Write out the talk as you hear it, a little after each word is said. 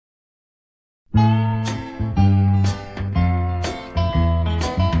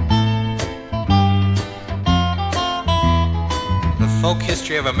folk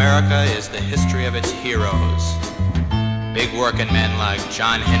history of America is the history of its heroes. Big working men like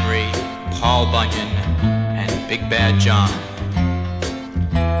John Henry, Paul Bunyan, and Big Bad John.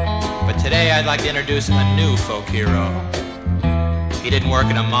 But today I'd like to introduce a new folk hero. He didn't work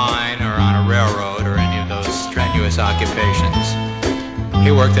in a mine or on a railroad or any of those strenuous occupations. He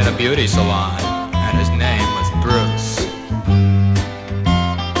worked in a beauty salon, and his name was Bruce.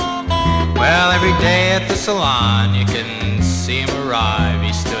 Well, every day at the salon you can see him arrive.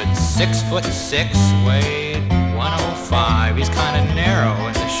 He stood 6'6", weighed 105. He's kinda narrow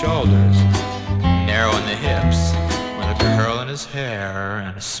in the shoulders, narrow in the hips, with a curl in his hair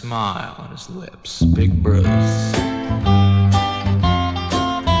and a smile on his lips. Big Bruce.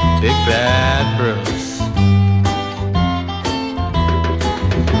 Big Bad Bruce.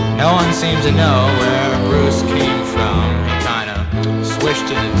 No one seems to know where Bruce came from. He kinda swished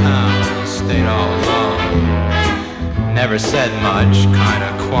into town and stayed all alone. Never said much,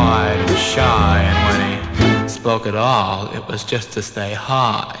 kinda quiet and shy, and when he spoke at all, it was just to say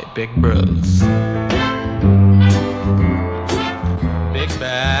hi. Big Bruce. Big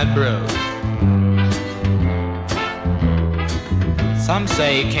Bad Bruce. Some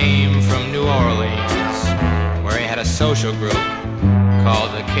say he came from New Orleans, where he had a social group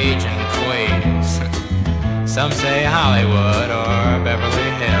called the Cajun Queens. Some say Hollywood or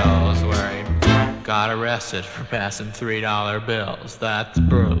Beverly Hills, where he got arrested for passing $3 bills. That's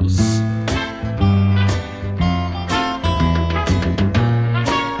Bruce.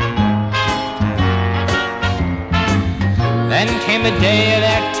 Then came the day of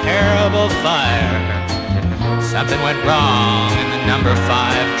that terrible fire. Something went wrong in the number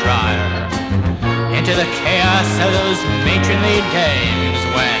 5 dryer. Into the chaos of those matronly dames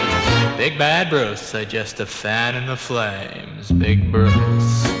went Big Bad Bruce, just a fan in the flames. Big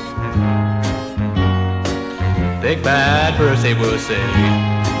Bruce. Big Bad Brucey Woosey.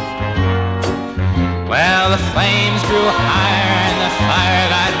 Well, the flames grew higher and the fire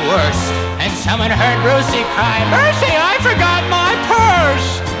got worse, and someone heard Brucey cry, "Mercy, I forgot my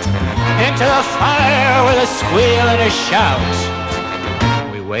purse!" Into the fire with a squeal and a shout.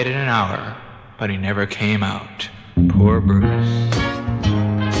 We waited an hour, but he never came out. Poor Bruce.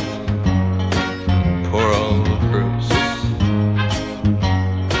 Poor old Bruce.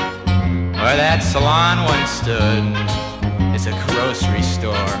 Where that salon once stood is a grocery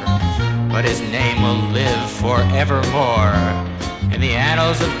store, but his name will live forevermore in the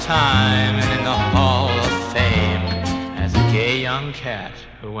annals of time and in the Hall of Fame as a gay young cat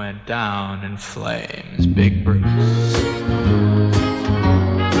who went down in flames. Big Bruce.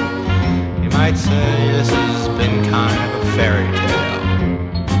 You might say this has been kind of a fairy tale,